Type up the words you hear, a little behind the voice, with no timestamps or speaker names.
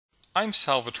I'm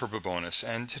Salvatore Babones,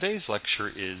 and today's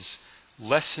lecture is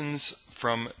Lessons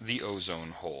from the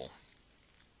Ozone Hole.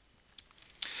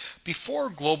 Before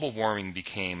global warming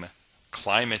became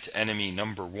climate enemy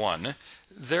number one,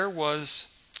 there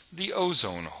was the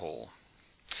ozone hole.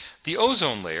 The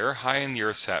ozone layer high in the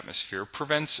Earth's atmosphere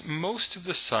prevents most of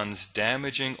the sun's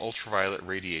damaging ultraviolet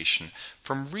radiation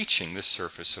from reaching the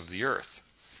surface of the Earth.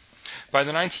 By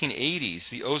the 1980s,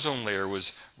 the ozone layer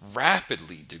was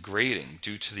rapidly degrading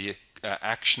due to the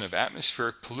action of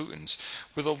atmospheric pollutants,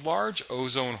 with a large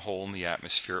ozone hole in the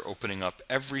atmosphere opening up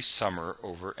every summer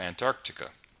over Antarctica.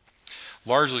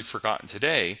 Largely forgotten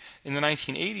today, in the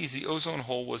 1980s the ozone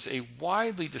hole was a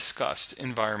widely discussed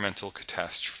environmental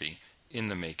catastrophe in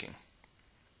the making.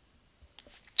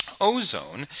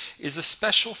 Ozone is a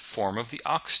special form of the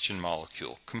oxygen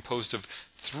molecule, composed of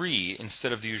 3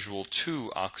 instead of the usual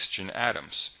 2 oxygen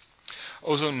atoms.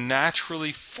 Ozone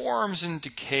naturally forms and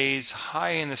decays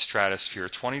high in the stratosphere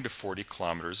 20 to 40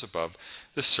 kilometers above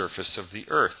the surface of the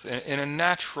Earth. In a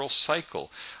natural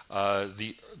cycle,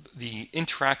 the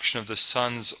interaction of the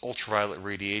sun's ultraviolet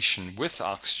radiation with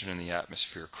oxygen in the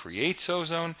atmosphere creates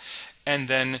ozone, and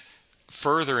then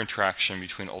further interaction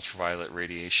between ultraviolet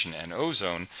radiation and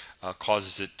ozone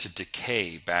causes it to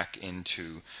decay back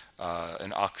into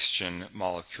an oxygen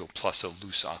molecule plus a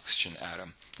loose oxygen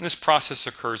atom. And this process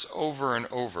occurs over and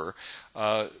over,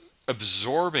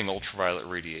 absorbing ultraviolet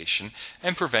radiation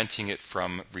and preventing it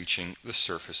from reaching the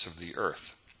surface of the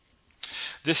Earth.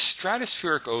 This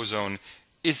stratospheric ozone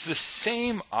is the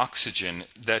same oxygen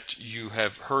that you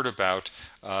have heard about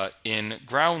in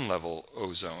ground level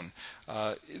ozone.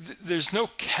 There's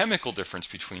no chemical difference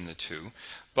between the two,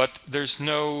 but there's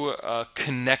no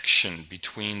connection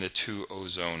between the two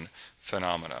ozone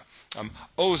phenomena.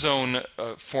 Ozone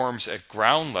forms at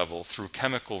ground level through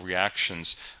chemical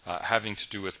reactions having to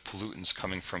do with pollutants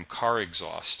coming from car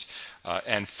exhaust,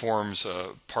 and forms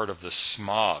part of the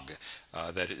smog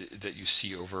that you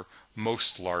see over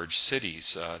most large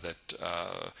cities that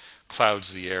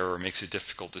clouds the air or makes it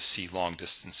difficult to see long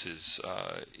distances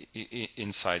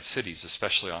inside cities,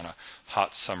 especially on a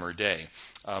hot summer day.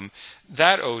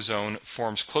 That ozone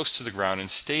forms close to the ground and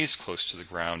stays close to the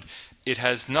ground. It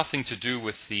has nothing to do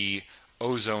with the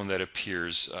ozone that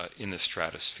appears in the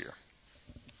stratosphere.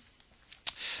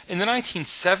 In the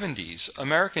 1970s,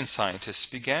 American scientists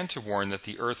began to warn that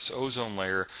the Earth's ozone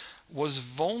layer was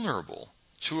vulnerable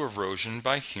to erosion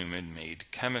by human-made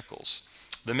chemicals.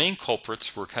 The main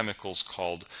culprits were chemicals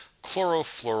called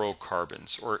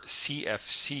chlorofluorocarbons, or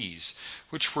CFCs,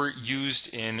 which were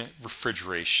used in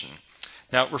refrigeration.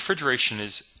 Now, refrigeration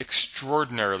is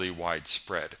extraordinarily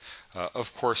widespread.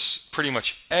 Of course, pretty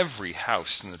much every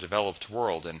house in the developed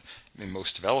world, and in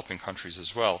most developing countries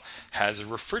as well, has a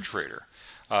refrigerator.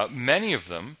 Many of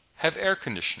them have air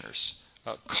conditioners.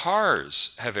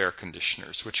 Cars have air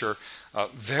conditioners, which are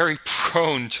very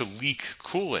prone to leak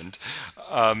coolant.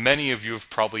 Many of you have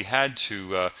probably had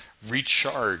to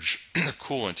recharge the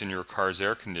coolant in your car's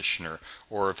air conditioner,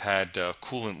 or have had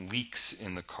coolant leaks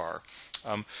in the car.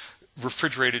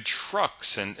 Refrigerated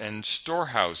trucks and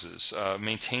storehouses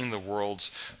maintain the world's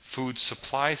food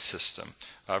supply system.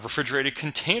 Refrigerated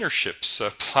container ships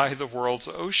supply the world's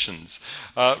oceans.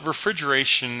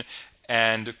 Refrigeration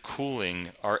and cooling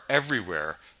are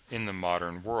everywhere in the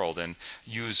modern world and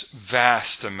use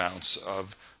vast amounts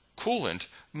of coolant,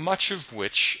 much of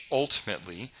which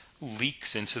ultimately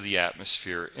leaks into the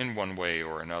atmosphere in one way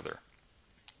or another.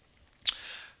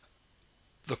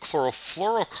 The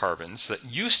chlorofluorocarbons that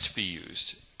used to be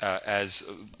used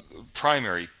as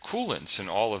primary coolants in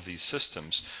all of these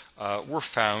systems were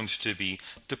found to be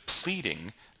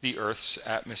depleting the Earth's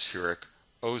atmospheric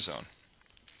ozone.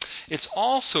 It's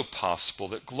also possible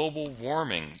that global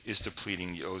warming is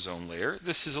depleting the ozone layer.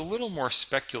 This is a little more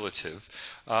speculative.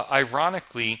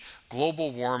 Ironically,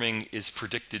 global warming is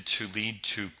predicted to lead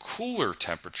to cooler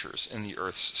temperatures in the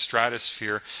Earth's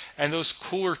stratosphere, and those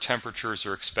cooler temperatures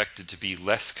are expected to be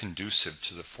less conducive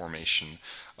to the formation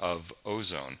of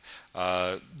ozone.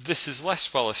 This is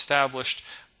less well established,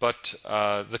 but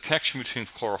the connection between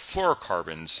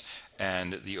chlorofluorocarbons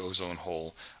and the ozone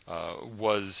hole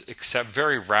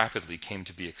very rapidly came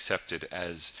to be accepted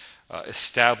as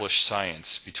established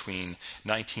science between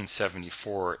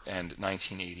 1974 and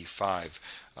 1985,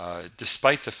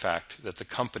 despite the fact that the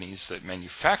companies that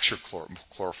manufacture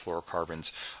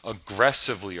chlorofluorocarbons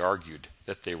aggressively argued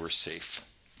that they were safe.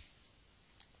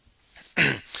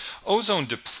 Ozone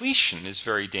depletion is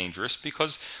very dangerous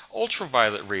because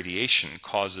ultraviolet radiation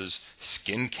causes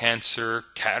skin cancer,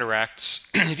 cataracts,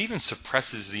 it even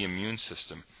suppresses the immune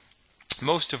system.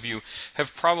 Most of you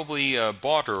have probably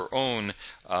bought or own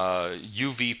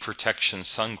UV protection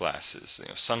sunglasses,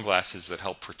 sunglasses that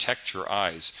help protect your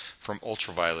eyes from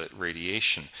ultraviolet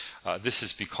radiation. This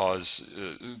is because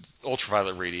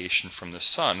ultraviolet radiation from the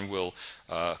sun will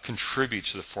contribute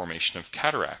to the formation of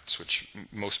cataracts, which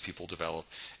most people develop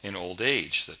in old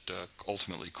age that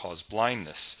ultimately cause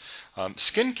blindness.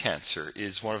 Skin cancer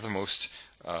is one of the most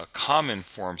common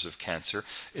forms of cancer,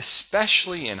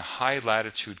 especially in high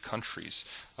latitude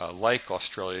countries like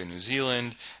Australia, New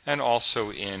Zealand, and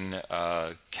also in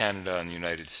Canada and the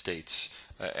United States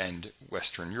and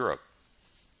Western Europe.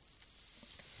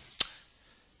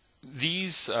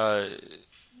 These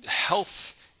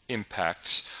health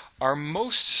impacts are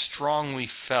most strongly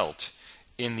felt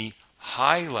in the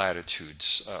high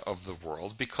latitudes of the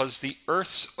world because the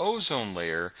Earth's ozone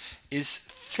layer is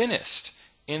thinnest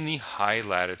in the high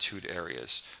latitude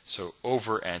areas, so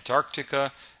over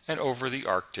Antarctica and over the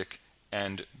Arctic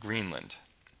and Greenland.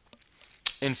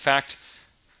 In fact,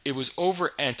 it was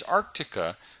over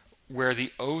Antarctica where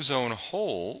the ozone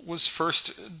hole was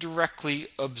first directly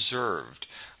observed.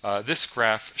 This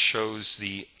graph shows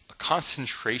the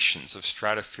concentrations of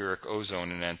stratospheric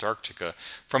ozone in Antarctica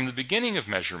from the beginning of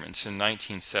measurements in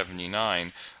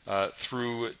 1979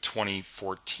 through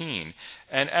 2014.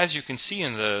 And as you can see,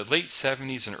 in the late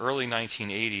 70s and early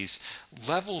 1980s,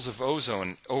 levels of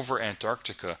ozone over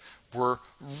Antarctica were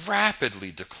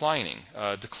rapidly declining,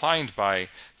 declined by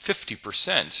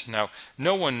 50%. Now,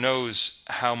 no one knows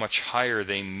how much higher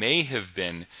they may have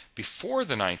been before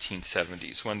the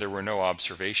 1970s when there were no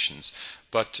observations,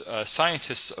 but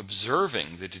scientists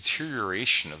observing the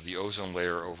deterioration of the ozone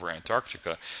layer over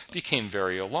Antarctica became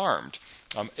very alarmed.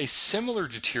 A similar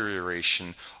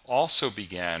deterioration also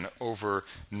began over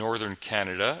northern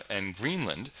Canada and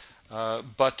Greenland,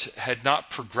 but had not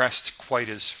progressed quite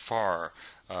as far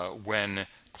when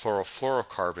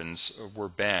chlorofluorocarbons were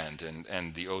banned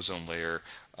and the ozone layer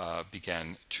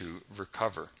began to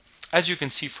recover. As you can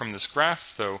see from this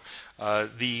graph, though,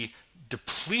 the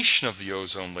depletion of the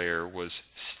ozone layer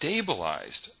was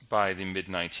stabilized by the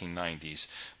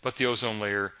mid-1990s, but the ozone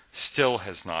layer still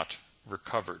has not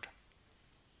recovered.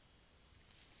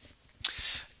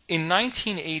 In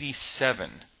 1987,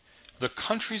 the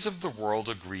countries of the world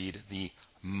agreed the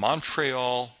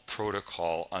Montreal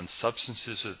Protocol on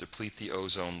Substances that Deplete the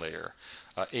Ozone Layer,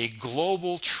 a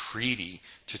global treaty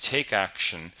to take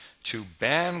action to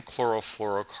ban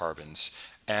chlorofluorocarbons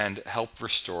and help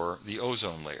restore the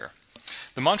ozone layer.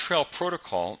 The Montreal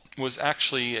Protocol was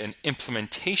actually an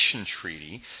implementation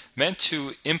treaty meant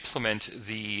to implement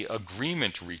the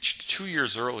agreement reached 2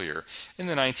 years earlier in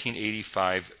the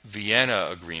 1985 Vienna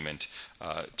Agreement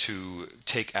to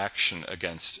take action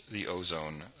against the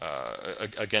ozone,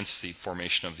 against the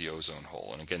formation of the ozone hole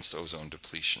and against ozone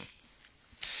depletion.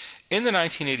 In the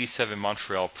 1987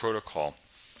 Montreal Protocol,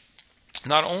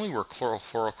 not only were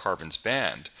chlorofluorocarbons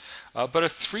banned, but a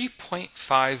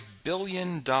 $3.5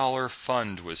 billion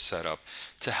fund was set up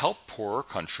to help poorer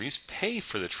countries pay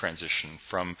for the transition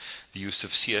from the use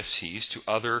of CFCs to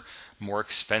other more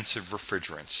expensive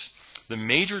refrigerants. The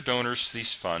major donors to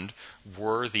this fund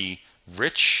were the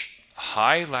rich,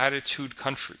 high-latitude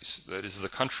countries, that is, the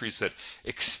countries that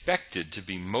expected to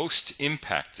be most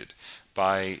impacted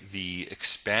by the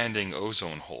expanding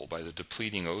ozone hole, by the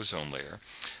depleting ozone layer.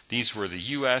 These were the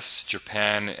US,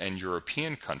 Japan, and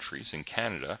European countries, and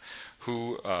Canada,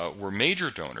 who were major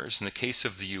donors. In the case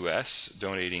of the US,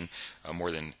 donating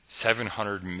more than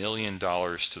 $700 million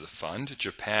to the fund,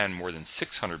 Japan more than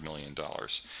 $600 million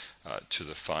to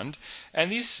the fund.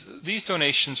 And these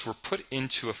donations were put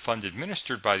into a fund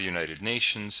administered by the United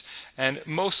Nations and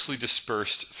mostly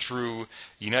dispersed through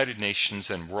United Nations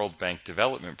and World Bank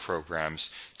development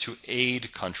programs to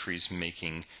aid countries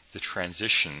making the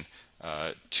transition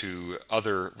to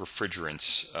other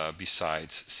refrigerants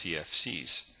besides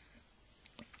CFCs.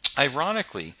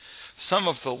 Ironically, some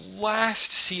of the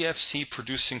last CFC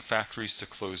producing factories to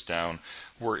close down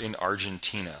were in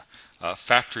Argentina.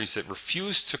 Factories that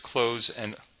refused to close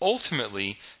and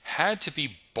ultimately had to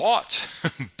be bought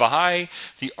by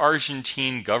the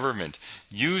Argentine government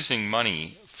using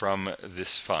money from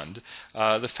this fund.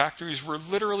 The factories were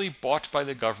literally bought by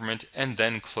the government and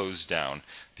then closed down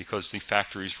because the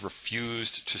factories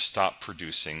refused to stop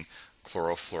producing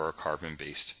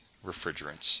chlorofluorocarbon-based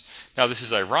refrigerants. Now, this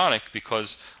is ironic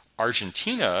because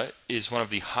Argentina is one of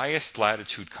the highest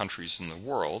latitude countries in the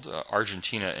world.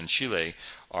 Argentina and Chile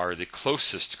are the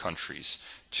closest countries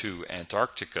to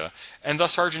Antarctica, and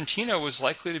thus Argentina was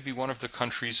likely to be one of the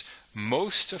countries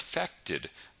most affected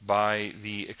by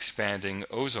the expanding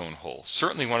ozone hole.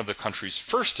 Certainly one of the countries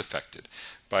first affected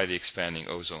by the expanding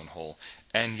ozone hole,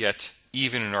 and yet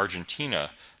even in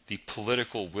Argentina, the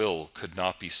political will could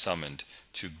not be summoned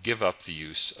to give up the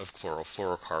use of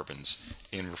chlorofluorocarbons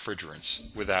in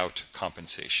refrigerants without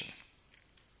compensation.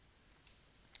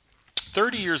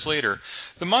 30 years later,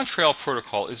 the Montreal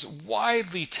Protocol is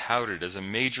widely touted as a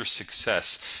major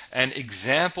success, an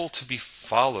example to be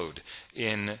followed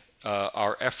in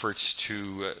our efforts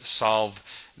to solve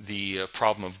the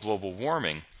problem of global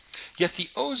warming. Yet the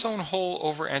ozone hole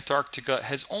over Antarctica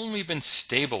has only been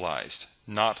stabilized,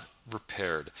 not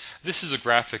repaired. This is a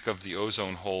graphic of the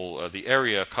ozone hole, the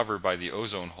area covered by the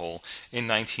ozone hole in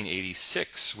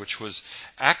 1986, which was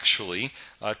actually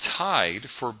tied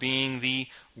for being the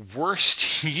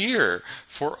worst year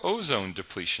for ozone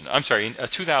depletion. I'm sorry, in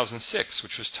 2006,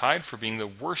 which was tied for being the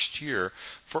worst year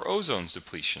for ozone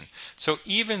depletion. So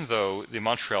even though the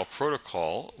Montreal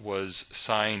Protocol was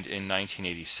signed in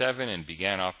 1987 and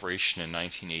began operation in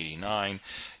 1989,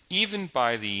 even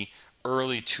by the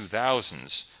early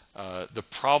 2000s, the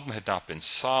problem had not been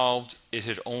solved, it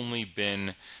had only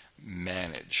been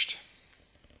managed.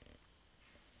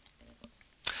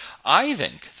 I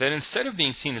think that instead of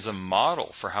being seen as a model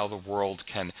for how the world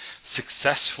can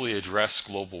successfully address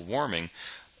global warming,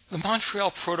 the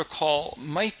Montreal Protocol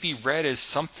might be read as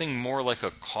something more like a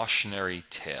cautionary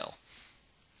tale.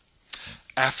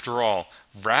 After all,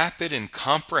 rapid and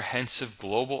comprehensive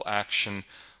global action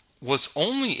was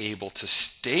only able to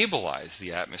stabilize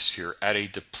the atmosphere at a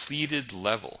depleted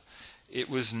level.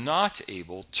 It was not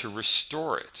able to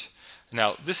restore it.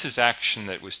 Now, this is action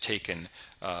that was taken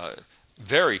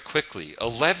very quickly,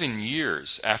 11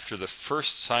 years after the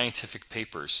first scientific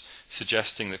papers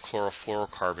suggesting that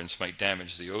chlorofluorocarbons might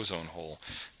damage the ozone hole.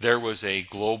 There was a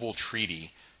global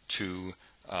treaty to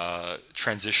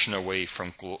transition away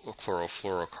from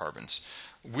chlorofluorocarbons.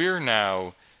 We're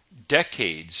now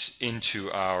decades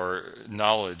into our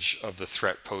knowledge of the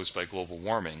threat posed by global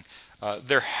warming.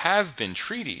 There have been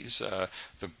treaties,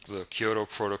 the Kyoto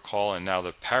Protocol and now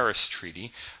the Paris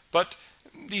Treaty, but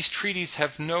these treaties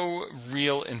have no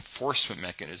real enforcement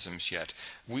mechanisms yet.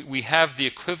 We have the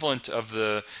equivalent of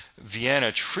the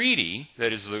Vienna Treaty,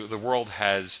 that is, the world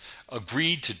has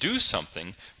agreed to do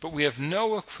something, but we have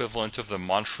no equivalent of the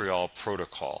Montreal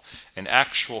Protocol, an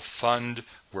actual fund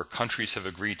where countries have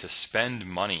agreed to spend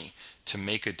money to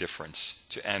make a difference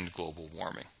to end global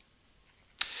warming.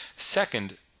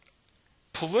 Second,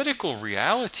 political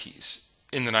realities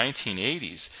in the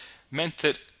 1980s meant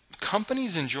that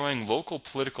companies enjoying local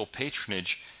political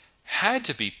patronage had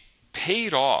to be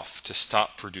paid off to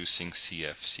stop producing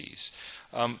CFCs.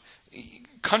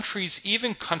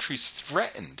 Even countries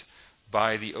threatened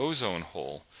by the ozone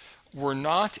hole were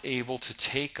not able to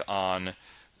take on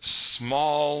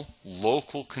small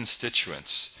local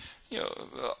constituents.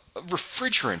 A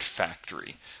refrigerant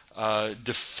factory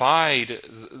defied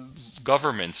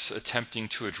governments attempting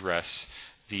to address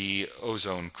the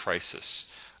ozone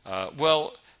crisis.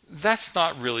 Well, that's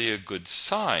not really a good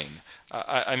sign.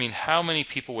 I mean, how many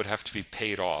people would have to be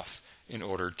paid off in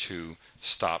order to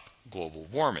stop global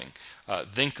warming?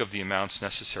 Think of the amounts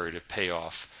necessary to pay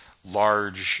off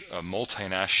large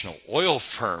multinational oil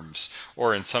firms,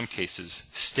 or in some cases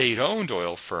state-owned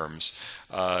oil firms,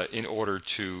 in order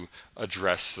to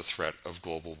address the threat of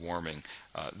global warming.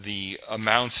 The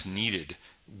amounts needed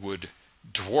would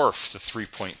dwarf the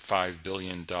 $3.5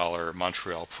 billion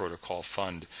Montreal Protocol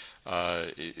fund.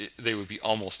 They would be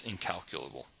almost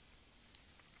incalculable.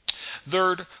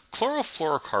 Third,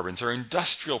 chlorofluorocarbons are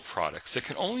industrial products that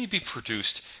can only be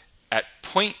produced at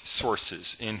point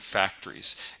sources in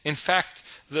factories. In fact,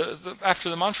 after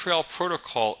the Montreal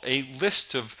Protocol, a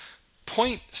list of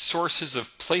point sources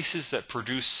of places that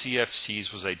produce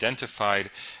CFCs was identified.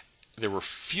 There were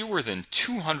fewer than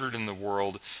 200 in the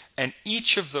world, and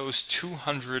each of those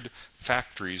 200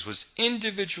 factories was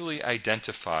individually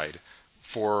identified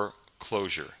for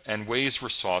closure, and ways were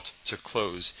sought to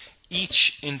close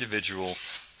each individual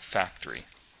factory.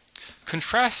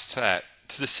 Contrast that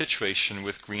to the situation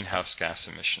with greenhouse gas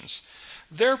emissions.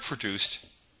 They're produced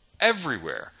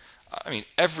everywhere. I mean,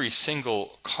 every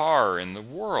single car in the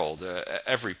world,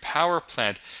 every power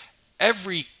plant,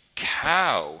 every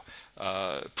cow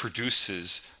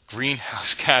produces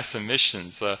greenhouse gas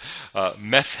emissions.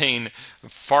 Methane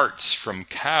farts from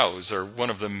cows are one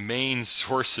of the main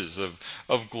sources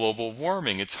of global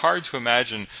warming. It's hard to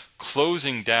imagine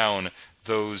closing down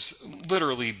those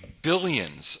literally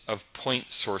billions of point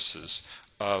sources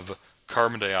of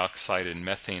carbon dioxide and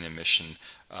methane emission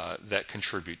that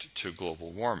contribute to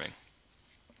global warming.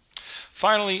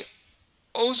 Finally,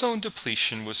 ozone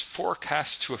depletion was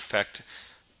forecast to affect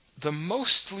the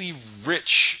mostly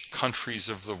rich countries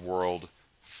of the world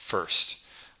first.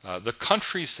 The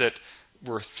countries that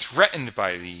were threatened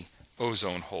by the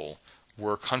ozone hole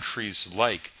were countries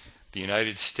like the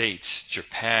United States,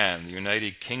 Japan, the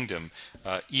United Kingdom,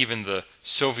 even the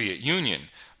Soviet Union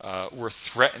were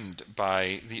threatened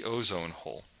by the ozone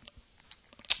hole.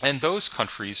 And those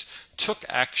countries took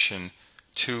action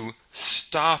to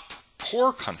stop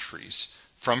poor countries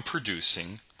from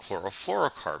producing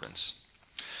chlorofluorocarbons.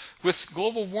 With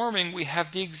global warming, we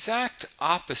have the exact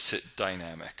opposite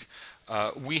dynamic.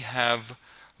 We have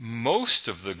most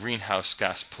of the greenhouse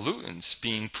gas pollutants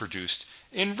being produced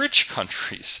in rich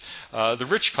countries. The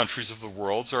rich countries of the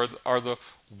world are the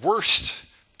worst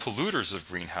polluters of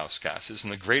greenhouse gases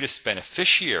and the greatest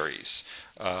beneficiaries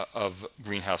of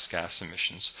greenhouse gas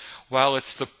emissions, while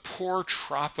it's the poor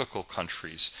tropical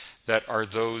countries that are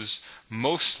those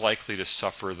most likely to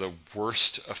suffer the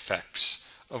worst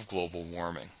effects of global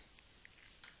warming.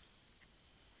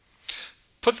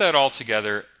 Put that all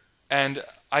together, and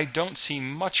I don't see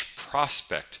much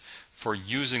prospect for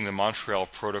using the Montreal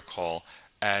Protocol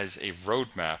as a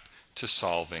roadmap to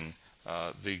solving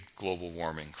the global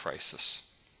warming crisis.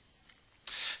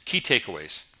 Key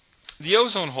takeaways. The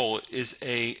ozone hole is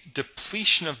a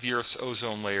depletion of the Earth's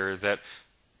ozone layer that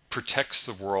protects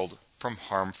the world from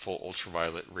harmful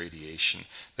ultraviolet radiation.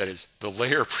 That is, the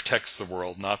layer protects the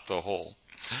world, not the hole.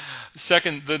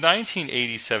 Second, the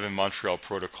 1987 Montreal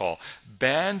Protocol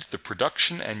banned the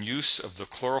production and use of the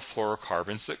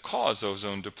chlorofluorocarbons that cause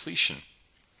ozone depletion.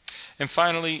 And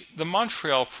finally, the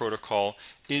Montreal Protocol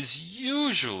is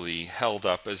usually held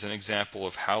up as an example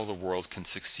of how the world can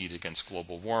succeed against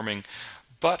global warming,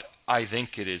 but I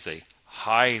think it is a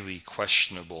highly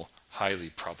questionable, highly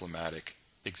problematic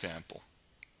example.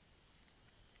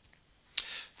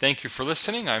 Thank you for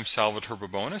listening. I'm Salvatore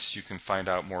Babones. You can find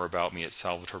out more about me at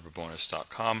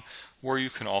salvatorebabones.com, where you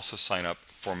can also sign up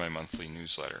for my monthly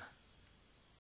newsletter.